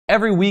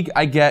Every week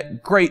I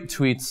get great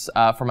tweets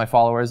from my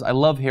followers. I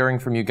love hearing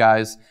from you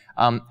guys.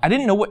 I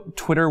didn't know what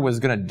Twitter was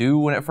going to do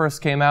when it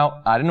first came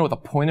out. I didn't know what the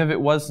point of it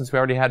was since we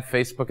already had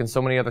Facebook and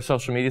so many other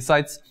social media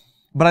sites.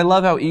 But I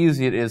love how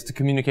easy it is to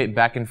communicate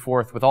back and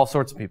forth with all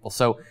sorts of people.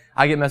 So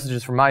I get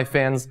messages from my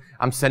fans.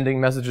 I'm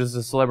sending messages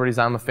to celebrities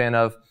I'm a fan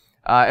of.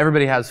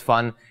 Everybody has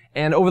fun.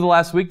 And over the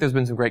last week, there's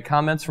been some great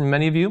comments from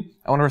many of you.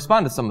 I want to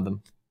respond to some of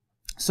them.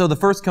 So the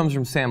first comes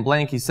from Sam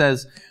Blank. He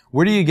says,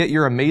 where do you get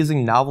your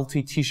amazing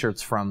novelty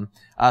t-shirts from?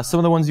 Some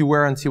of the ones you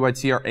wear on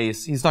TYT are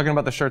ace. He's talking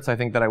about the shirts I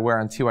think that I wear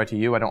on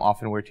TYTU. I don't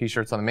often wear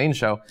t-shirts on the main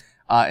show,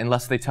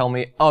 unless they tell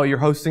me, oh, you're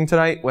hosting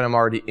tonight, when I'm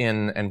already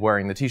in and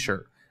wearing the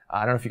t-shirt.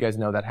 I don't know if you guys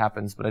know that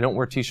happens, but I don't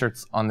wear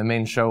t-shirts on the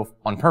main show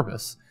on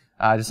purpose.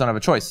 I just don't have a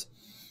choice.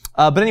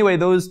 But anyway,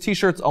 those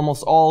t-shirts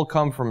almost all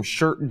come from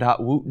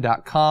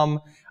shirt.woot.com.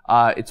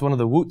 It's one of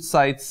the Woot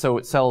sites, so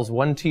it sells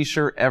one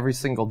t-shirt every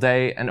single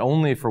day and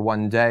only for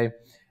one day.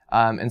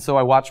 And so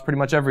I watch pretty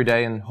much every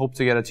day and hope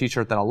to get a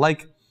t-shirt that I'll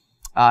like.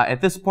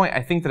 At this point,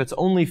 I think that it's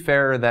only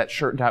fair that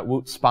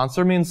shirt.woot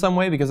sponsor me in some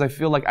way because I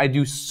feel like I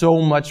do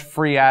so much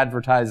free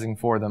advertising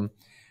for them.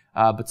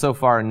 But so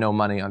far, no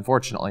money,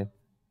 unfortunately.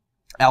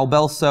 Al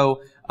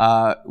Belso,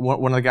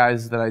 one of the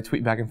guys that I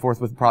tweet back and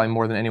forth with probably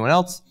more than anyone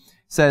else,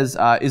 says,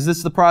 is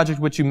this the project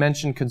which you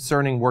mentioned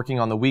concerning working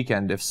on the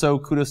weekend? If so,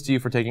 kudos to you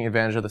for taking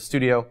advantage of the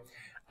studio.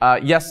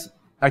 Yes,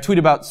 I tweet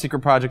about secret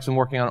projects I'm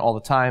working on all the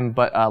time,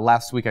 but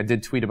last week I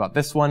did tweet about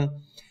this one.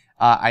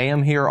 I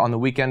am here on the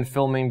weekend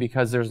filming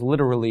because there's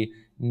literally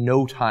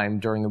no time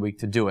during the week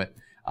to do it.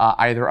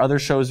 Either other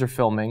shows are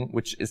filming,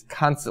 which is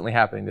constantly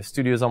happening. The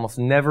studio is almost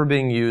never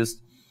being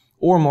used,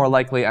 or more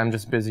likely I'm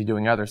just busy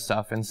doing other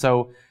stuff. And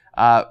so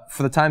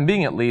for the time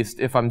being at least,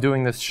 if I'm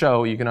doing this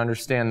show, you can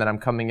understand that I'm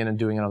coming in and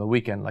doing it on the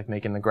weekend, like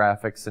making the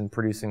graphics and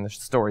producing the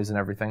stories and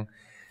everything.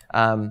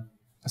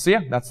 So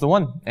yeah, that's the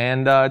one.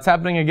 And it's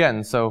happening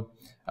again, so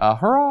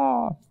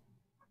hurrah!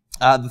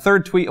 The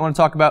third tweet I want to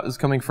talk about is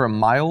coming from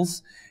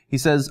Miles. He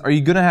says, are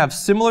you going to have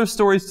similar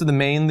stories to the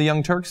main The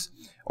Young Turks,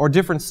 or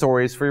different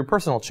stories for your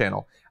personal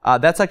channel?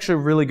 That's actually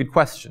a really good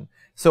question.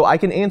 So I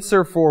can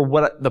answer for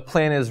what the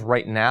plan is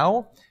right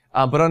now,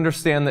 but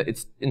understand that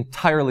it's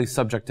entirely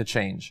subject to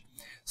change.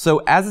 So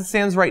as it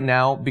stands right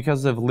now,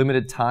 because of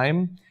limited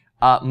time,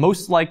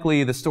 most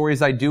likely the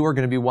stories I do are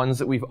going to be ones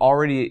that we've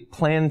already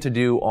planned to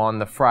do on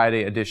the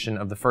Friday edition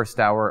of the first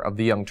hour of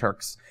The Young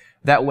Turks.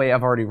 That way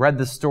I've already read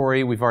the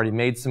story, we've already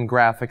made some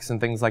graphics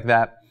and things like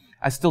that.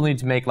 I still need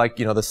to make, like,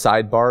 you know, the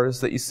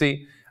sidebars that you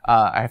see.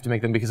 I have to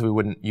make them because we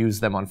wouldn't use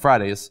them on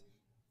Fridays.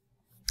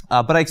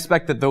 But I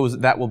expect that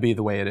that will be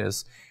the way it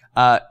is.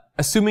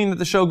 Assuming that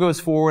the show goes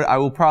forward, I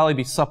will probably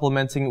be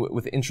supplementing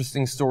with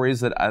interesting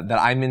stories that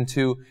I'm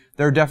into.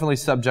 There are definitely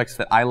subjects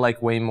that I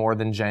like way more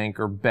than Jank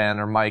or Ben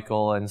or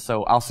Michael, and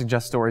so I'll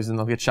suggest stories and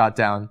they'll get shot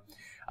down.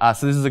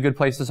 So this is a good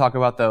place to talk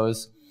about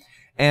those.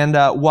 And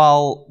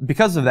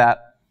because of that,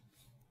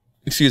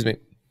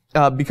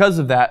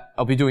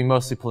 I'll be doing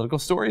mostly political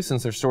stories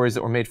since they're stories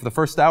that were made for the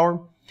first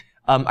hour.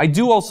 I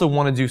do also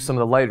want to do some of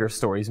the lighter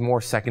stories,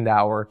 more second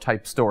hour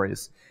type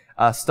stories.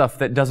 Stuff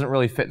that doesn't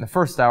really fit in the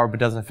first hour but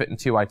doesn't fit in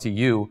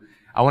TYTU.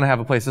 I want to have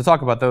a place to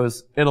talk about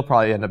those. It'll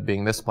probably end up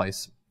being this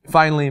place.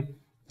 Finally,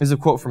 is a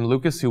quote from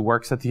Lucas, who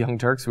works at the Young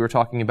Turks. We were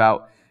talking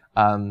about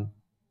the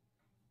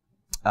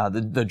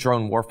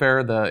drone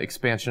warfare, the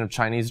expansion of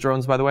Chinese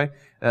drones, by the way.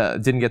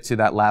 Didn't get to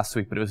that last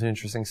week, but it was an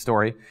interesting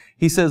story.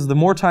 He says, the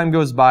more time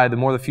goes by, the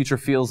more the future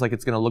feels like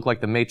it's going to look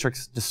like the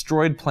Matrix,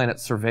 destroyed planet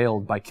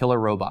surveilled by killer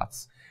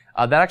robots.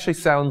 That actually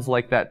sounds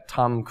like that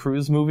Tom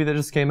Cruise movie that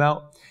just came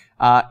out.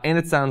 And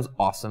it sounds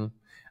awesome.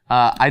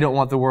 I don't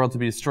want the world to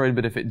be destroyed,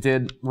 but if it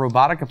did,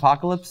 robotic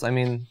apocalypse, I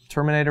mean,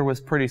 Terminator was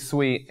pretty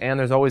sweet, and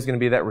there's always going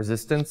to be that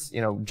resistance,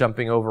 you know,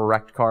 jumping over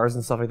wrecked cars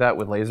and stuff like that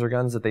with laser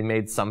guns that they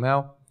made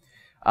somehow.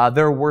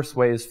 There are worse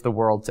ways for the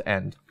world to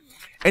end.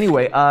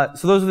 Anyway,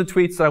 so those are the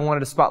tweets that I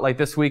wanted to spotlight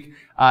this week.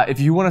 If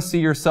you want to see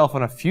yourself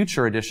on a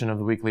future edition of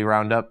the Weekly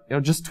Roundup, you know,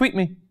 just tweet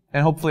me,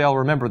 and hopefully I'll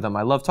remember them.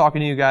 I love talking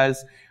to you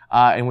guys,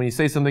 and when you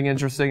say something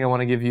interesting, I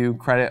want to give you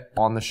credit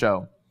on the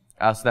show.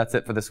 So that's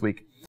it for this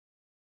week.